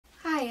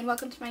Hi and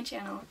welcome to my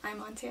channel. I'm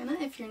Montana.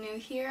 If you're new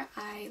here,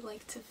 I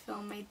like to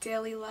film my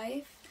daily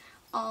life,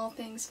 all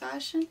things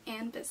fashion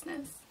and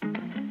business.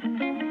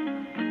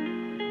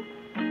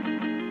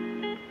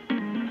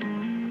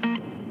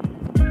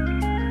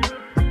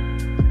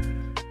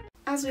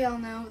 As we all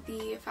know,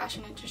 the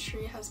fashion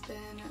industry has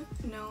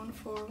been known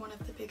for one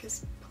of the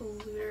biggest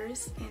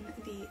polluters in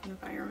the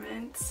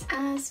environment,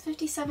 as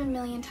 57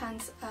 million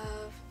tons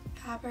of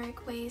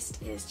fabric waste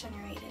is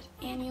generated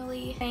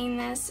annually. Saying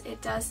this,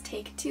 it does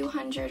take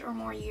 200 or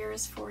more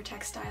years for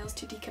textiles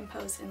to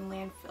decompose in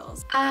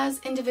landfills. As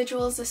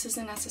individuals, this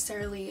isn't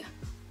necessarily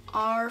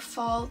our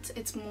fault,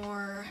 it's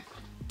more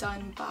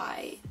done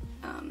by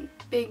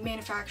big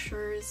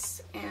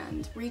manufacturers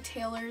and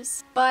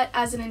retailers. But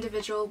as an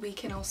individual, we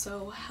can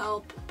also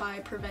help by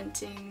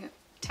preventing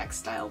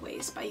textile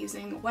waste by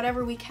using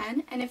whatever we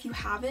can, and if you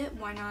have it,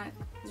 why not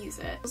use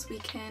it? We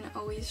can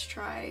always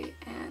try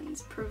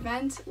and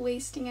prevent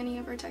wasting any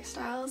of our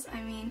textiles.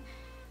 I mean,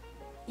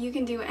 you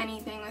can do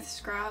anything with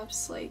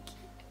scraps. Like,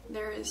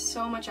 there is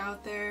so much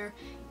out there.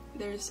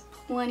 There's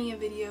plenty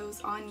of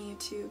videos on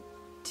YouTube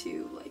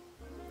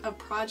of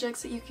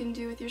projects that you can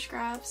do with your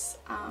scraps.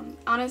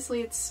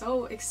 Honestly, it's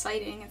so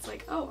exciting. It's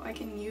like, oh, I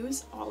can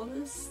use all of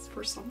this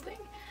for something?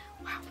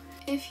 Wow.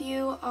 If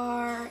you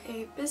are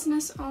a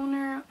business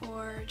owner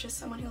or just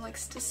someone who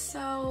likes to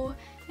sew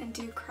and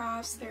do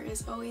crafts, there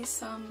is always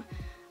some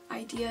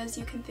ideas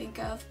you can think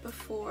of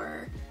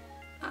before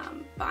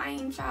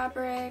buying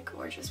fabric,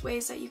 or just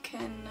ways that you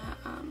can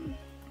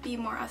be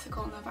more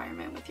ethical in the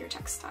environment with your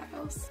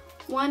textiles.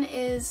 One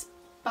is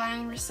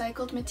buying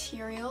recycled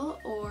material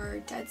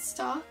or dead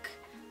stock.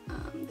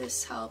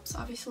 This helps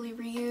obviously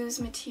reuse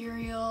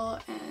material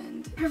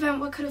and prevent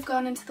what could have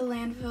gone into the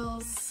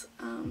landfills.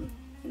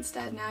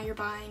 Instead, now you're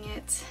buying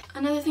it.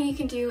 Another thing you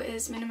can do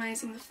is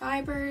minimizing the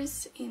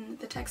fibers in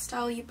the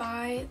textile you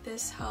buy.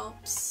 This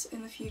helps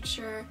in the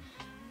future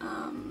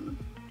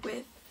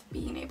with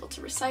being able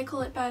to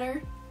recycle it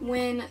better.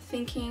 When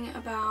thinking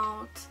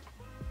about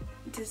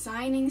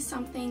designing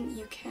something,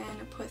 you can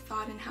put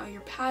thought in how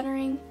you're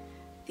patterning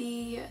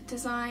the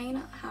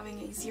design, having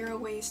a zero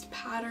waste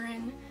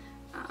pattern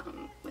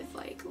with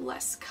like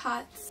less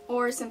cuts,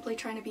 or simply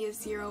trying to be a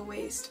zero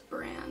waste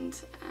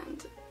brand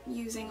and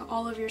using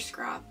all of your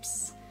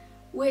scraps,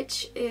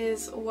 which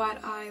is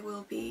what I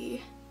will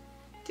be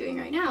doing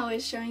right now,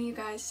 is showing you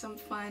guys some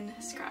fun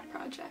scrap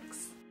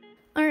projects.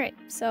 Alright,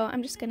 so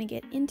I'm just gonna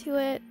get into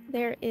it.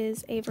 There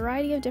is a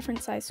variety of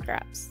different size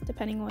scraps,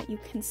 depending on what you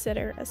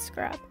consider a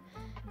scrap.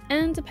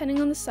 And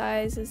depending on the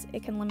sizes,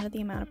 it can limit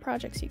the amount of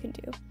projects you can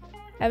do.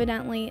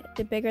 Evidently,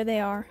 the bigger they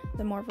are,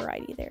 the more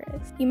variety there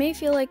is. You may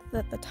feel like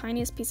that the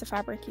tiniest piece of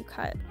fabric you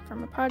cut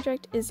from a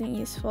project isn't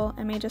useful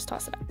and may just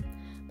toss it out.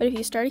 But if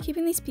you started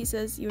keeping these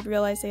pieces, you would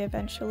realize they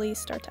eventually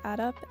start to add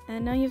up,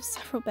 and now you have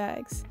several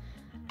bags.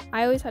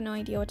 I always had no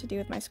idea what to do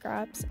with my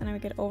scraps, and I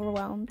would get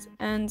overwhelmed,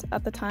 and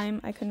at the time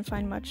I couldn't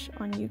find much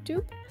on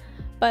YouTube.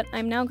 But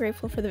I'm now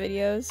grateful for the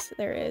videos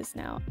there is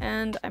now,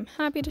 and I'm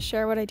happy to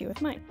share what I do with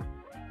mine.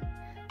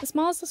 The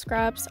smallest the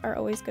scraps are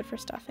always good for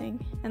stuffing,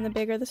 and the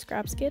bigger the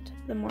scraps get,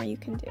 the more you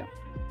can do.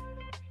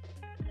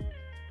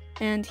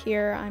 And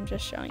here I'm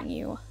just showing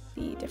you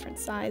the different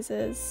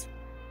sizes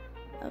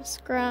of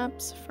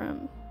scraps,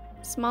 from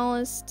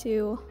smallest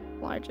to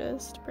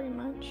largest, pretty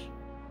much.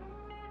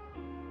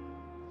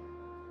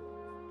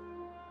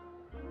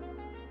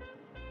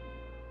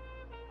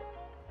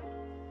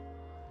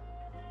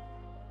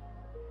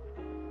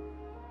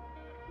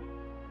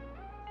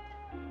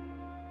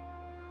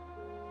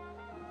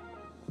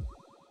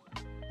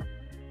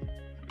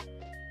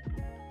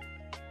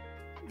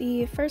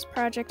 The first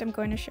project I'm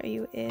going to show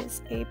you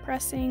is a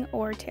pressing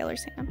or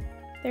tailor's ham.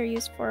 They're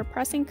used for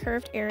pressing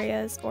curved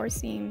areas or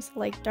seams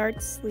like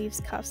darts, sleeves,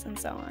 cuffs, and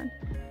so on.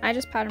 I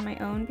just patterned my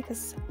own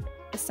because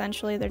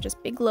essentially they're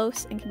just big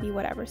loaves and can be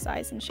whatever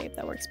size and shape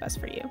that works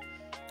best for you.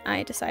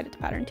 I decided to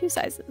pattern 2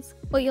 sizes.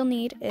 What you'll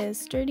need is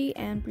sturdy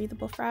and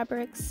breathable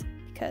fabrics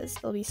because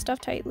they'll be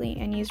stuffed tightly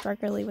and used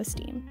regularly with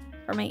steam.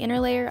 For my inner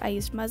layer, I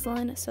used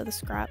muslin so the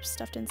scraps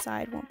stuffed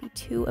inside won't be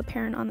too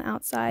apparent on the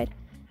outside.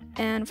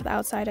 And for the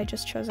outside, I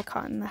just chose a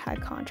cotton that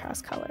had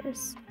contrast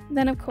colors.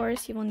 Then of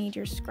course you will need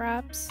your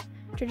scraps.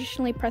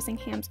 Traditionally, pressing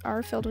hams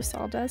are filled with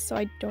sawdust, so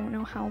I don't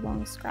know how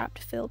long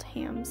scrap-filled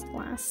hams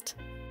last.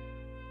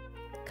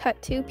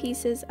 Cut 2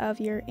 pieces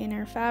of your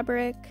inner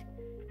fabric,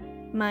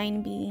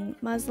 mine being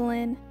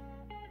muslin,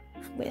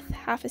 with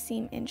half a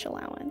seam inch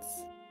allowance.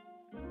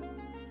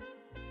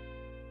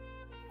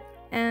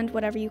 And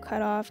whatever you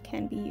cut off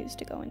can be used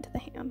to go into the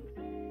ham.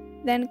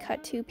 Then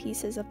cut 2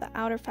 pieces of the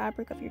outer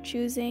fabric of your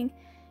choosing.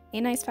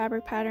 A nice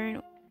fabric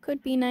pattern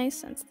could be nice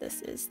since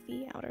this is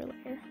the outer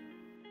layer.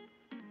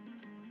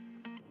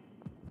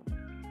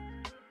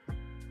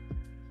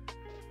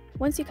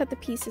 Once you cut the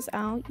pieces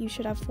out, you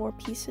should have 4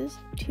 pieces,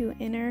 2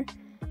 inner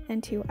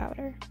and 2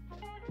 outer.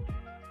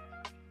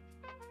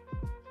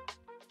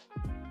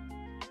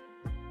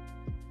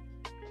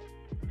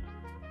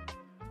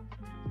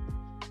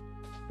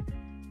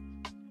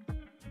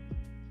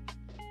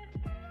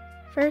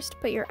 First,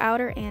 put your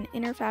outer and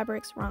inner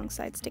fabrics wrong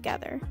sides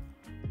together.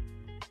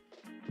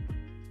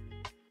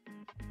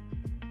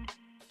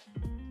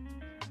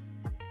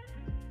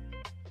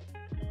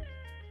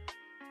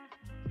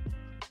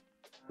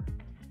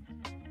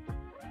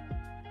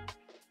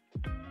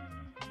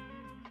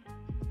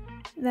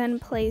 Then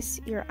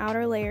place your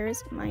outer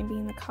layers, mine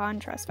being the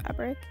contrast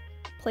fabric,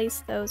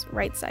 place those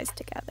right sides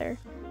together,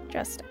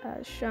 just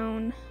as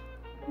shown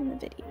in the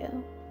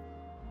video.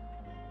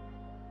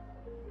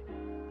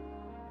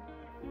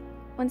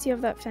 Once you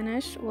have that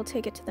finished, we'll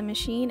take it to the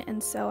machine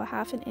and sew a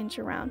 1/2 inch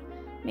around,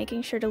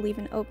 making sure to leave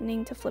an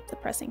opening to flip the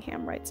pressing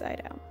ham right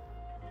side out.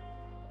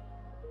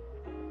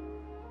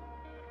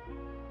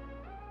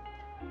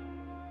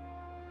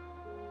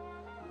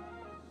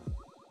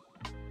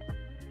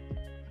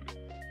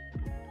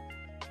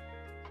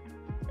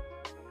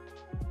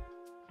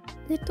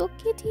 Little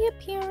kitty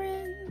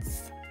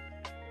appearance!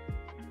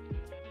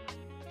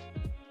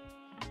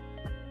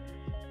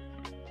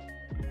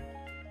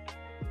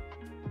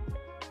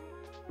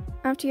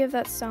 After you have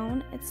that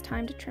sewn, it's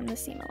time to trim the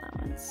seam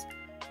allowance.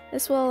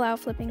 This will allow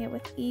flipping it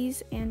with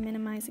ease and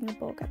minimizing the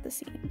bulk at the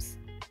seams.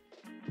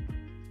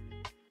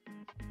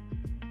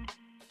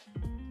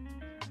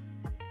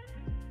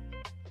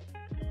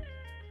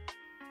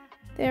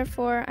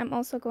 Therefore, I'm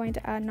also going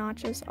to add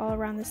notches all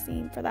around the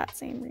seam for that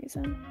same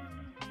reason.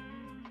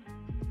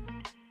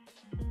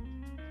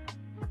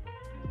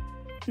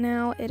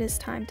 Now it is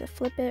time to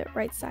flip it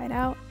right side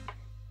out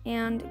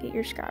and get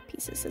your scrap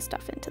pieces to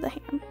stuff into the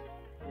ham.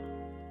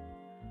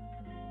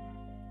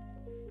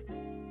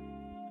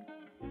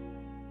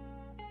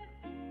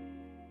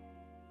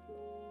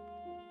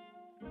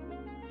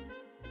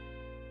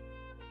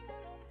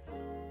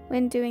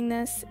 When doing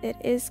this, it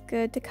is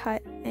good to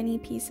cut any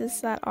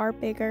pieces that are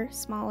bigger,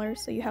 smaller,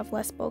 so you have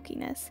less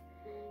bulkiness,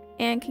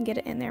 and can get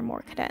it in there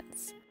more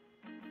condensed.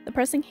 The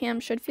pressing ham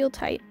should feel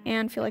tight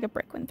and feel like a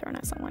brick when thrown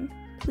at someone.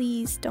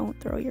 Please don't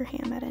throw your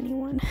ham at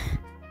anyone.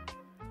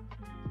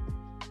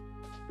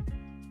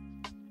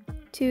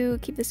 To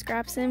keep the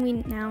scraps in, we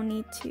now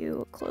need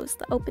to close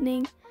the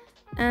opening,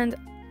 and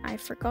I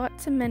forgot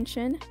to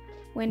mention,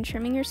 when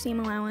trimming your seam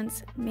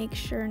allowance, make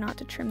sure not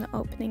to trim the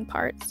opening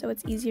part so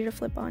it's easier to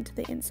flip onto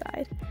the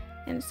inside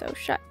and sew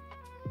shut.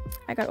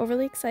 I got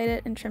overly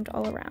excited and trimmed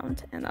all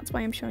around, and that's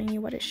why I'm showing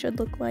you what it should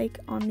look like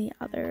on the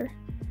other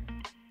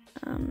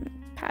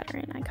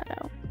pattern I cut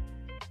out.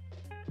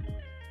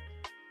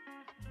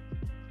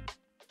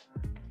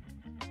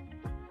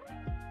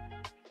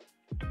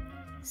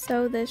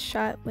 Sew this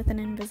shut with an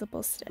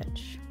invisible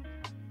stitch.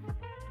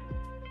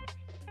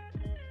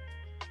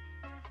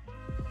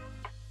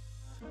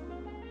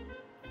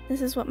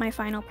 This is what my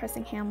final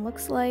pressing ham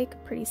looks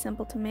like. Pretty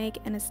simple to make,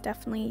 and it's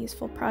definitely a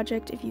useful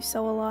project if you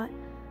sew a lot.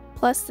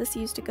 Plus, this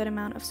used a good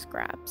amount of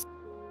scraps.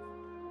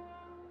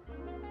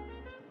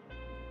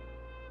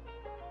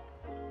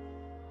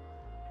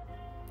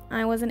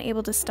 I wasn't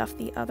able to stuff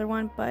the other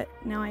one, but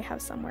now I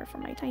have somewhere for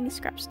my tiny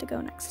scraps to go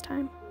next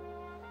time.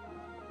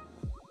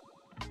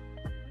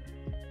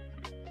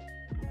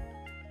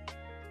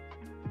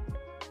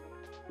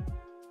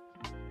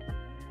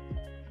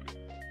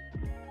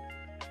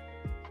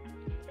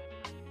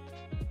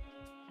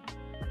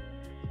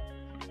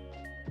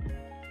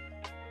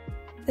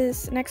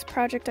 This next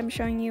project I'm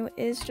showing you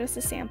is just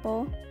a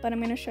sample, but I'm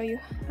going to show you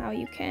how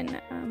you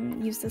can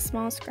use the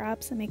small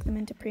scraps and make them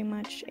into pretty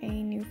much a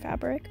new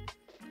fabric.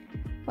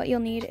 What you'll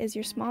need is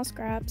your small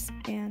scraps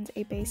and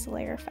a base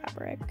layer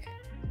fabric.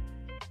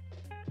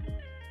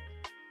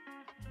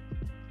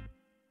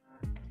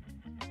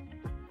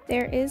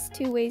 There is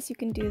 2 ways you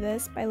can do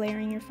this by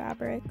layering your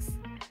fabrics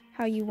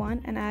how you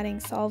want and adding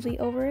Solvay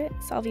over it.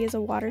 Solvay is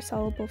a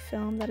water-soluble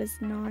film that is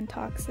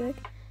non-toxic,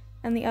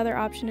 and the other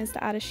option is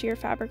to add a sheer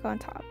fabric on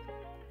top.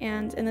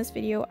 And in this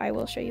video, I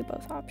will show you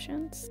both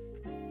options.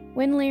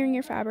 When layering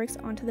your fabrics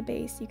onto the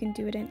base, you can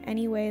do it in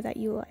any way that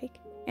you like,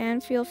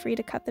 and feel free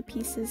to cut the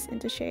pieces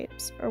into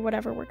shapes or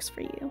whatever works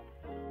for you.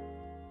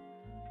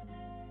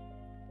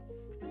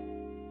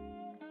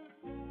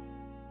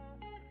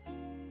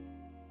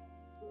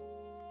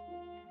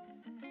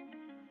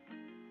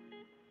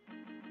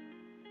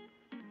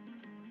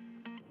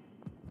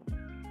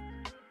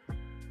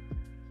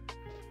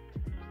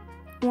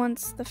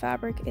 Once the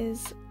fabric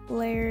is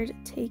layered,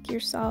 take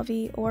your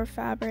Solvay or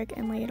fabric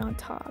and lay it on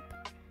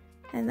top,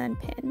 and then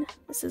pin.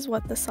 This is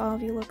what the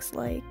Solvay looks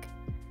like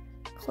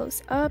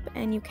close up,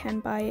 and you can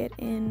buy it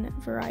in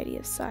a variety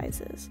of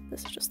sizes.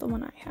 This is just the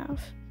one I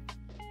have.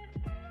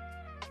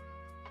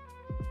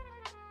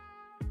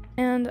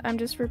 And I'm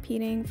just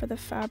repeating for the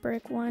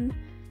fabric one.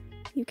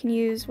 You can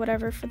use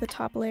whatever for the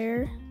top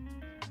layer.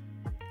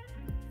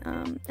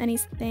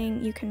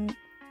 Anything you can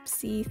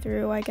see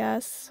through, I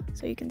guess,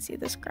 so you can see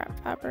the scrap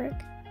fabric.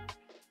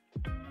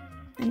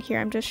 And here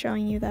I'm just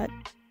showing you that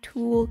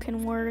tulle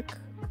can work,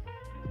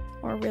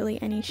 or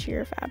really any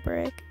sheer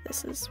fabric.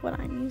 This is what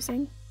I'm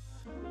using.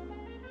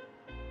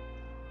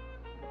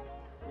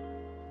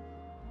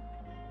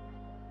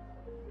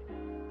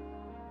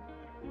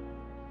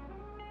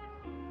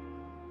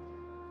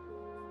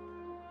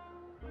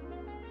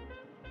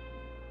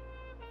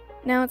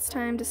 Now it's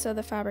time to sew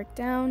the fabric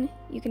down.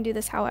 You can do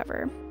this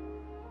however.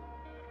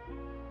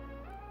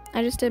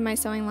 I just did my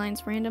sewing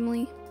lines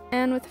randomly,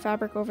 and with the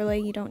fabric overlay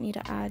you don't need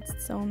to add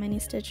so many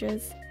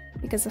stitches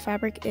because the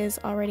fabric is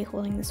already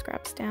holding the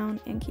scraps down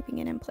and keeping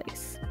it in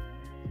place.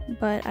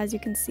 But as you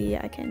can see,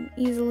 I can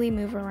easily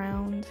move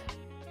around.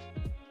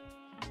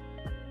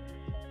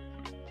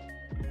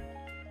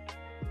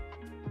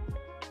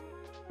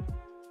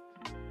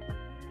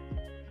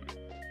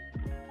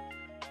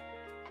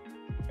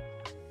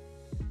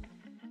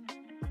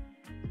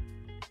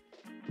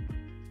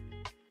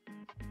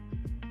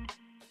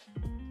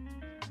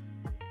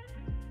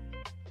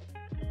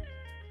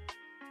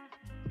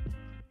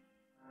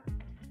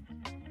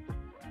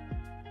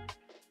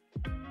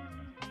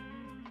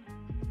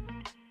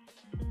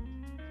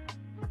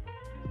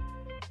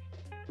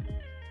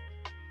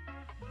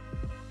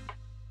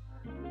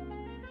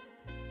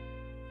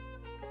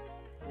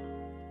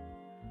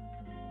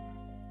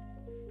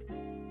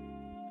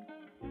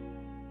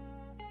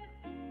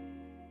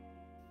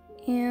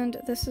 And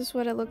this is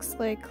what it looks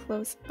like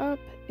close up.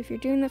 If you're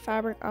doing the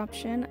fabric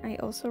option, I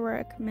also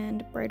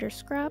recommend brighter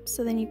scraps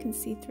so then you can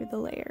see through the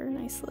layer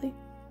nicely.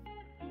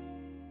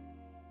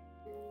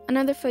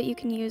 Another foot you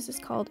can use is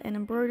called an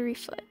embroidery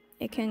foot.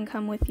 It can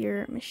come with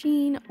your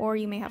machine or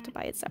you may have to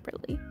buy it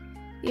separately.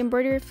 The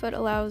embroidery foot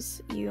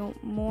allows you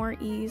more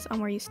ease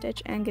on where you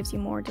stitch and gives you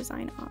more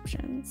design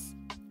options.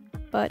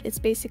 But it's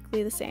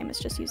basically the same as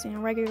just using a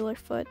regular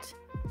foot,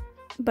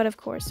 but of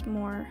course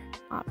more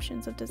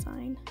options of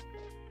design.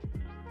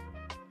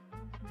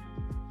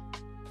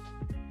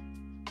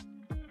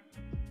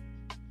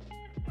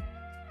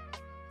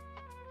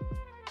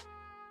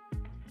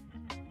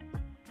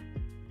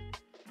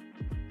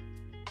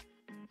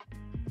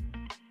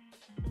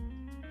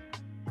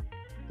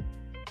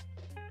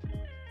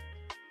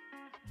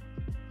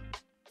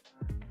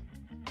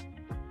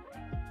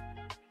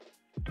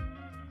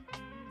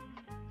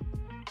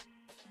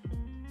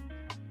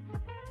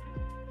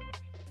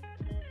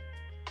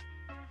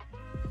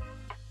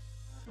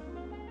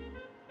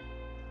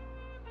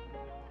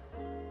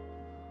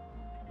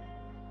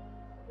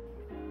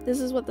 This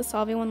is what the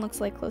solving one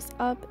looks like close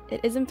up.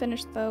 It isn't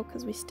finished though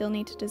because we still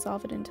need to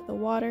dissolve it into the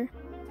water.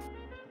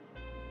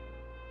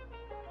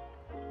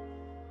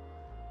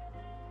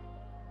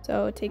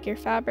 So take your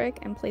fabric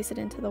and place it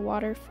into the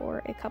water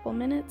for a couple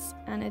minutes,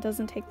 and it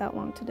doesn't take that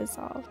long to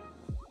dissolve.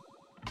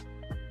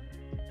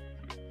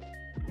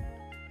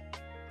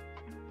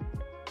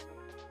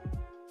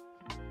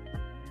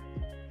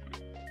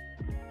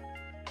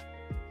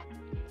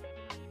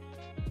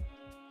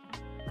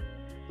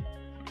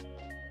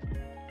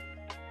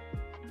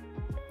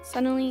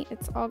 Suddenly,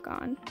 it's all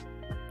gone.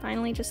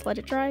 Finally, just let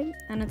it dry,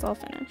 and it's all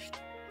finished.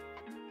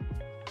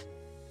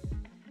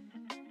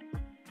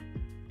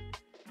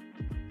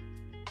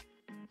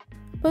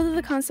 Both of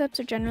the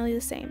concepts are generally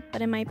the same,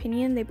 but in my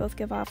opinion, they both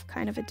give off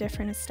kind of a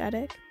different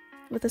aesthetic.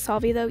 With the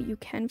Solvay though, you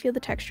can feel the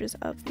textures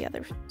of the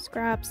other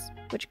scraps,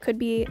 which could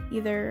be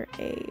either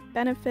a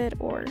benefit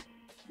or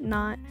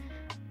not,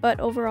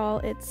 but overall,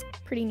 it's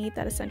pretty neat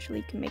that essentially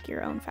you can make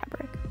your own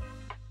fabric.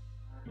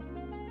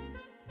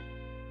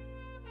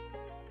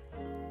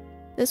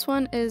 This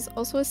one is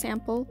also a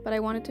sample, but I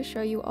wanted to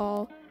show you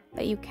all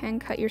that you can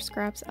cut your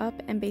scraps up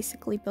and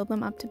basically build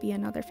them up to be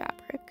another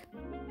fabric.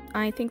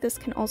 I think this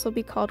can also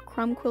be called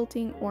crumb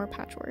quilting or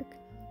patchwork.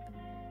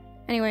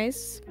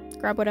 Anyways,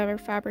 grab whatever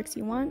fabrics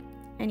you want,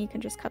 and you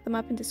can just cut them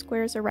up into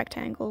squares or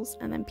rectangles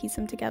and then piece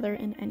them together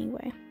in any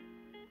way.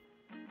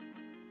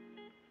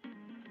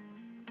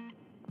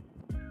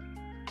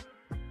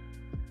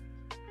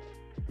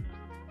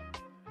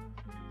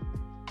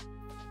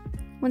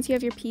 Once you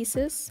have your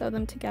pieces, sew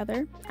them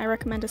together. I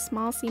recommend a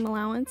small seam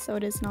allowance so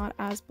it is not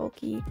as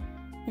bulky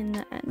in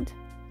the end.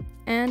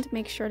 And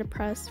make sure to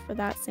press for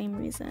that same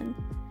reason,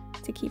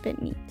 to keep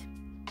it neat.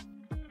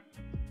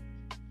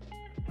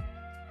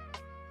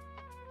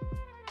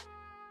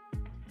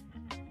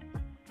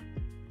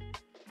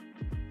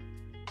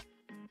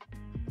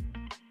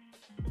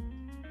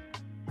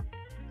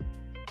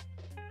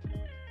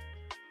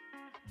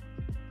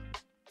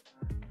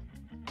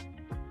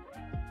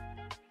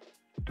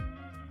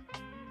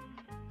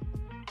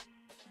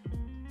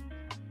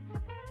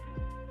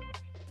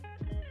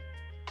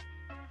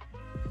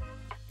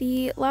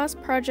 The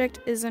last project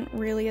isn't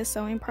really a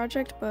sewing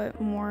project,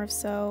 but more of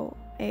so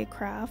a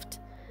craft.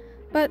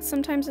 But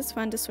sometimes it's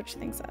fun to switch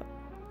things up.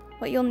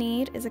 What you'll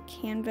need is a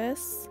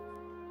canvas,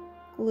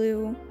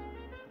 glue,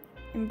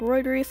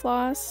 embroidery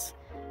floss,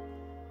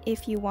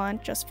 if you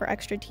want, just for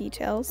extra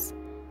details,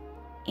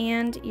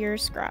 and your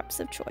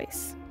scraps of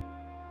choice.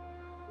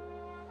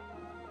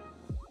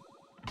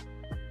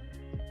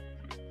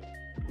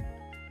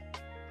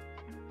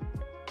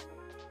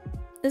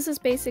 This is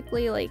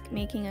basically like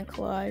making a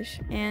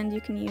collage, and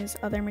you can use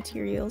other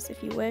materials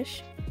if you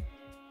wish.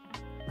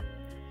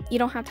 You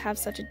don't have to have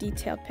such a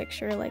detailed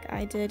picture like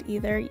I did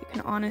either. You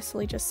can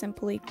honestly just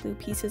simply glue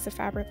pieces of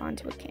fabric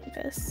onto a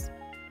canvas.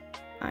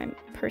 I'm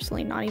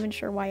personally not even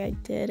sure why I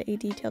did a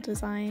detailed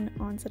design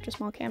on such a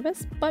small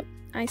canvas, but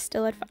I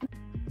still had fun.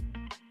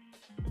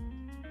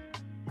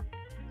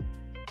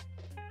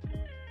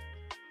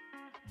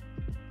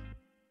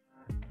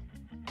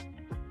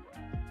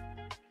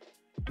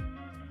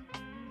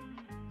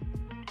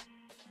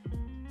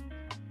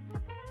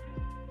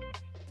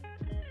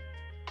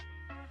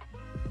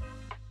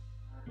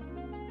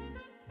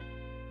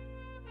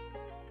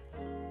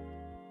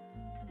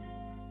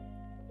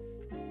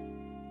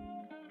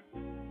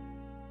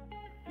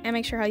 And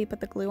make sure how you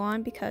put the glue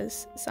on,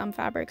 because some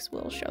fabrics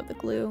will show the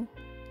glue,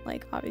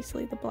 like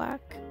obviously the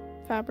black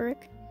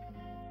fabric.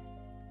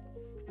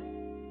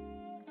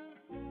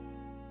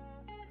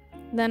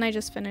 Then I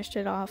just finished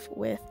it off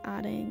with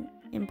adding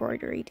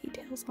embroidery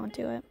details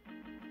onto it.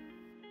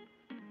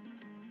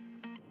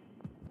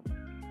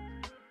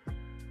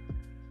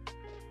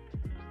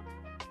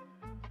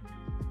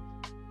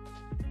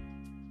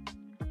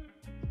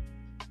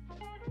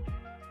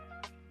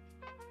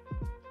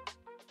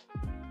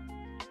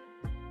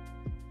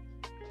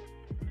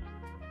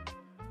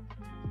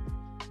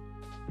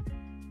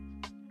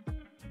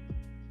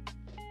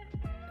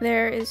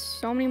 There is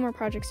so many more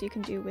projects you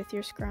can do with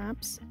your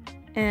scraps,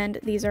 and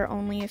these are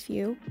only a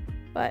few,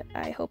 but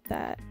I hope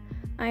that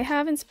I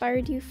have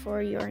inspired you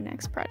for your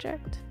next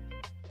project.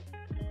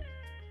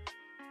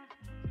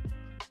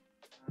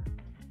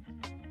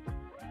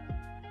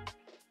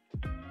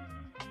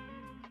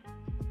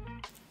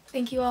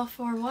 Thank you all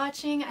for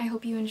watching. I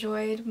hope you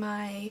enjoyed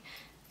my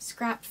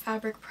scrap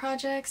fabric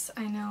projects.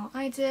 I know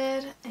I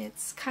did.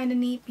 It's kind of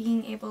neat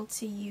being able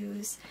to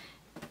use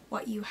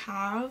what you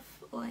have.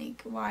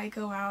 Like, why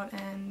go out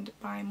and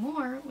buy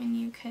more when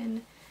you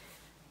can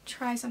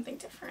try something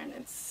different?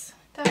 It's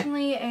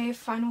definitely a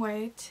fun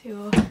way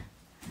to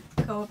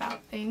go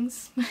about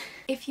things.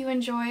 If you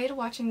enjoyed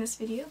watching this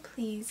video,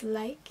 please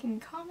like and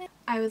comment.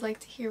 I would like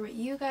to hear what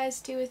you guys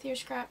do with your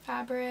scrap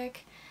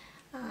fabric.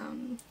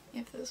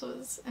 If this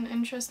was an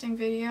interesting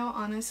video,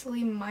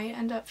 honestly might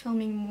end up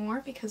filming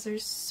more because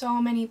there's so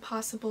many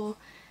possible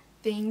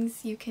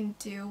things you can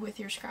do with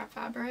your scrap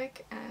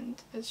fabric,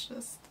 and it's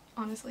just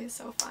honestly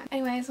so fun.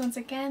 Anyways, once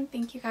again,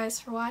 thank you guys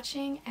for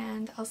watching,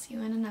 and I'll see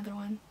you in another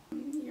one.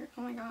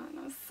 Oh my god,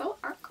 that was so